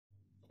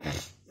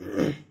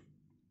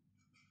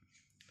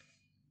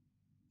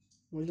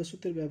মজলের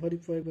সূত্রের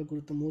ব্যবহারিক প্রয়োগ বা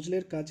গুরুত্ব।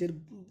 মজলের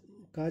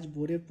কাজ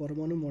বোরের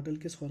পরমাণু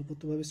মডেলকে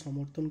সর্বতোভাবে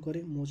সমর্থন করে।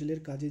 মজলের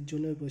কাজের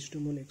জন্য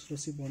বৈশিষ্ট্যমূল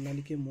এক্সক্লুসিভ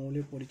বর্ণালীকে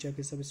মৌলের পরিচয়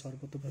হিসাবে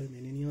সর্বতোভাবে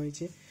মেনে নেওয়া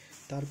হয়েছে।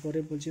 তারপরে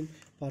বলছে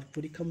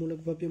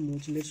পরীক্ষামূলকভাবে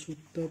মজলের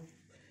সূত্র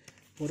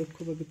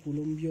পরোক্ষভাবে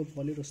কুলম্বীয়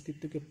বলের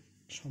অস্তিত্বকে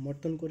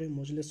সমর্থন করে।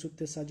 মজলের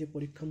সূত্রের সাহায্যে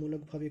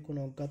পরীক্ষামূলকভাবে কোনো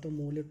অজ্ঞাত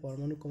মৌলের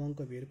পরমাণু ক্রমাঙ্ক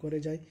বের করে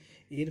যায়।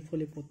 এর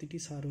ফলে প্রতিটি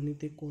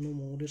সারণীতে কোনো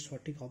মৌলের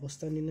সঠিক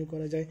অবস্থান নির্ণয়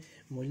করা যায়।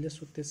 মজলের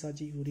সূত্রের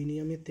সাহায্যে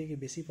ইউরেনিয়ামের থেকে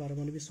বেশি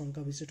পারমাণবিক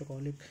সংখ্যা বিশিষ্ট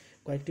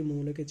কয়েকটি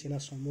মৌলকে চেনা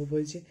সম্ভব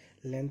হয়েছে।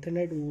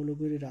 ল্যান্থেনাইড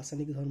মৌলগুলির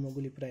রাসায়নিক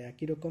ধর্মগুলি প্রায়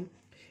একই রকম।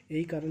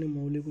 এই কারণে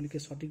মৌলগুলিকে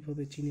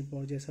সঠিকভাবে চিনি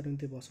পর্যায়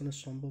সারণীতে বসানো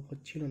সম্ভব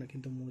হচ্ছিল না,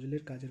 কিন্তু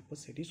মজলের কাজের পর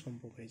সেটি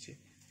সম্ভব হয়েছে।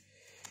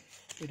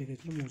 এটা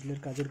ছিল মজলের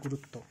কাজের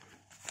গুরুত্ব।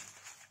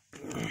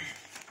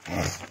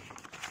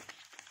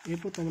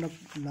 এরপর তোমরা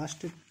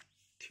লাস্টের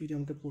থিওরি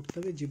আমাকে পড়তে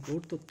হবে, যে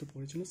বোর তত্ত্ব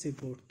পড়েছিল সেই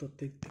বোর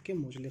তত্ত্বের থেকে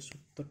মজলের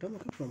সূত্রটা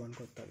আমাকে প্রমাণ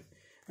করতে হবে।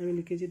 আমি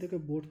লিখেছি দেখো,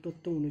 বোর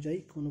তত্ত্ব অনুযায়ী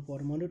কোনো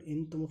পরমাণুর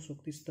এনতম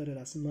শক্তি স্তরের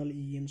রাশিমাল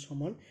En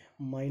সমান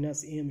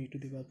 -m(e⁴z²)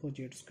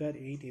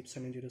 8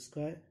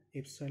 ε0²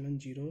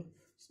 ε0,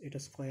 এটা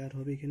স্কোয়ার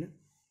হবে এখানে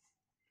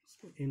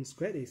n²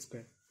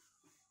 a²।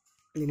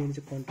 এখানে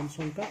নিচে কোয়ান্টাম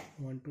সংখ্যা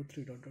 1 2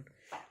 3 ...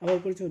 আবার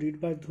করেছি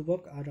রিডবার্গ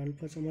ধ্রুবক আর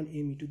আলফা সমান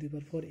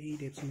m(e⁴8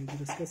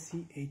 ε0²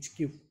 CH3।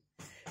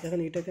 এখন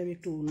এটাকে আমি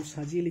একটু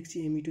সাজিয়ে লিখছি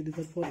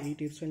m(e⁴8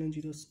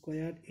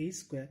 ε0² a²।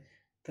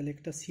 তাহলে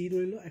একটা সি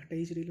রইল, একটা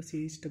এইচ রইল, সি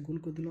এইচটা গুণ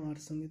করে দিলাম আর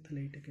সঙ্গে, তাহলে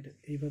এইটাকে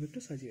এইভাবে একটু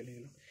সাজিয়ে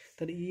লিখলাম।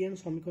 তাহলে En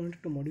সমীকরণটা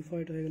একটু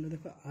মডিফাইড হয়ে গেল,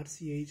 দেখো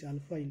RCH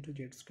আলফা ইন্টু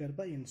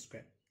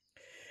z²/n²।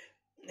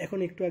 এখন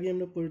একটু আগে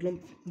আমরা পড়লাম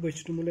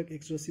বৈশিষ্ট্যমূলক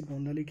এক্সক্লুসিভ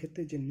বর্ণালীর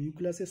ক্ষেত্রে যে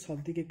নিউক্লিয়াসের সব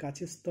দিকে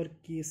কাছের স্তর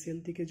কে সেল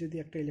থেকে যদি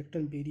একটা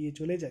ইলেকট্রন বেরিয়ে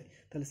চলে যায়,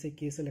 তাহলে সেই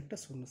কে সেল একটা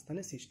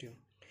শূন্যস্থানের সৃষ্টি হয়।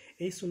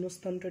 এই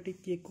শূন্যস্থানটাটি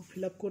কে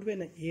ফিল আপ করবে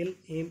না L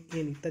M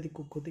N ইত্যাদি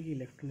কক্ষ থেকে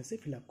ইলেকট্রন এসে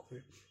ফিল আপ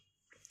করবে।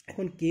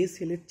 এখন কে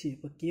সেলের চেয়ে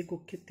বা কে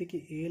কক্ষের থেকে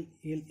L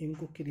M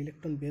কক্ষের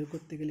ইলেকট্রন বের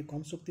করতে গেলে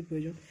কম শক্তির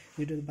প্রয়োজন,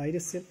 যেটা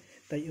বাইরের সেল।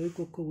 তাই ওই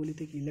কক্ষগুলি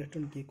থেকে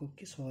ইলেকট্রন কে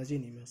কক্ষে সহজেই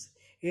নেমে আসে।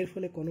 এর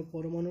ফলে কোনো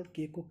পরমাণুর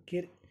কে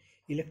কক্ষের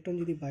ইলেকট্রন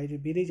যদি বাইরে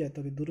বেরিয়ে যায়,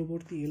 তবে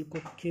দূরবর্তী এল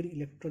কক্ষের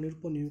ইলেকট্রনের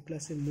উপর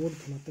নিউক্লিয়াসের মোট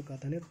ধনাত্মক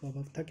আধানের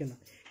প্রভাব থাকে না।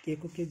 কে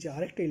কক্ষের যে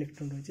আরেকটা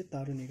ইলেকট্রন রয়েছে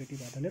তারও নেগেটিভ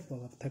আধানের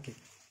প্রভাব থাকে।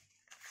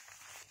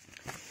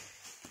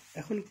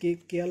 এখন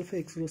কে আলফা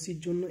এক্সক্লুসিভ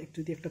জন্য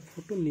যদি একটা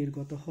ফোটন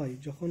নির্গত হয়,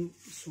 যখন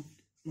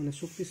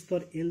শক্তি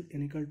স্তর L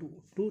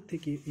n=2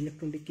 থেকে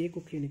ইলেকট্রনটি কে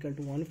কক্ষে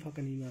n=1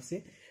 ফাঁকা নেমে আসে,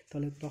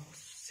 তাহলে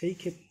সেই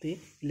ক্ষেত্রে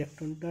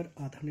ইলেকট্রনটার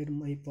আধানের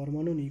এই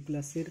পরমাণু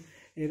নিউক্লিয়াসের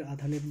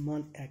আধানের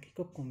মান 1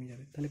 একক কমে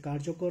যাবে। তাহলে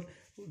কার্যকর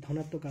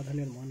ধনাত্মক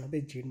আধানের মান হবে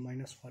Z-1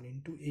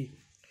 × A।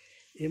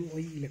 এম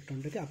ওই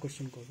ইলেকট্রনটাকে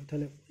আকর্ষণ করবে।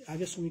 তাহলে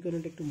আগের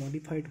সমীকরণটা একটু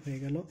মডিফাইড হয়ে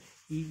গেল,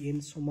 En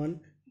সমান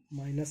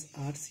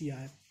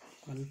 -RCH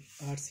 ×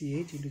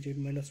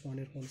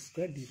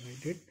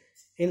 Z-1²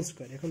 n²।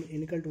 এখন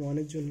n=1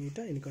 এর জন্য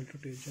এটা,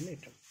 n=2 এর জন্য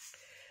এটা।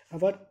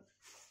 আবার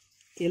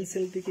এল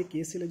সেল থেকে কে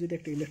সেলে যদি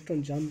একটা ইলেকট্রন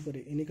জাম্প করে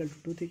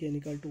n=2 থেকে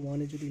n=1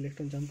 এ যদি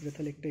ইলেকট্রন জাম্প করে,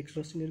 তাহলে একটা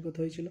এক্সক্লুসিভ নির্গত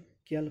হয়েছিল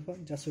কে আলফা,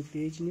 যার শক্তি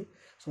H নিউ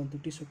সমান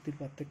দুটি শক্তির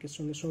পার্থক্যের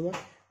সঙ্গে সমান।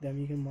 আমি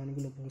এখানে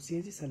মানগুলো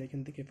বসিয়েছি, তাহলে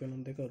এখান থেকে পেলাম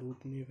দেখো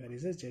 √μ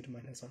ভ্যারিয়েস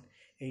Z-1।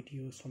 এইটি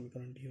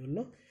সমীকরণটি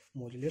হলো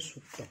মজলের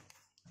সূত্র।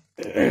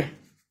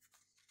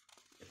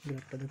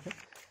 গ্রাফটা দেখো।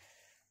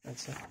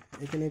 আচ্ছা,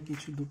 এখানে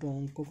দুটো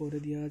অঙ্ক করে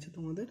দেওয়া আছে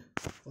তোমাদের।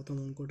 প্রথম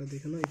অঙ্কটা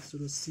দেখে নাও,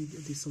 এক্সক্লুসিভ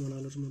দৃশ্যমান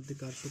আলোর মধ্যে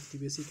কার শক্তি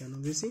বেশি, কেন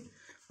বেশি।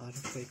 আর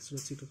একটা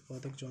এক্সক্লুসিভ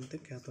উৎপাদক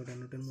যন্ত্রের ক্যাথোড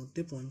অ্যানোডের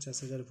মধ্যে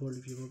 50,000 ভোল্ট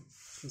বিভব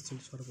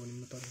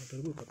সর্বনিম্ন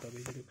তরঙ্গ কত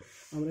হবে।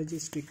 আমরা যে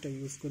স্ট্রিকটা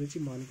ইউজ করেছি,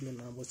 মানগুলো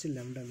না বসে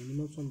ল্যামডা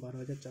মিনিমাম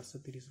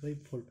 12,430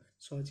 ভোল্ট,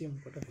 সহজেই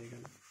অঙ্কটা হয়ে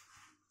গেল।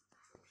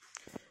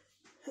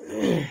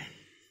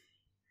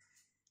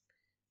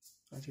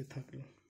 আজকে থাকলো।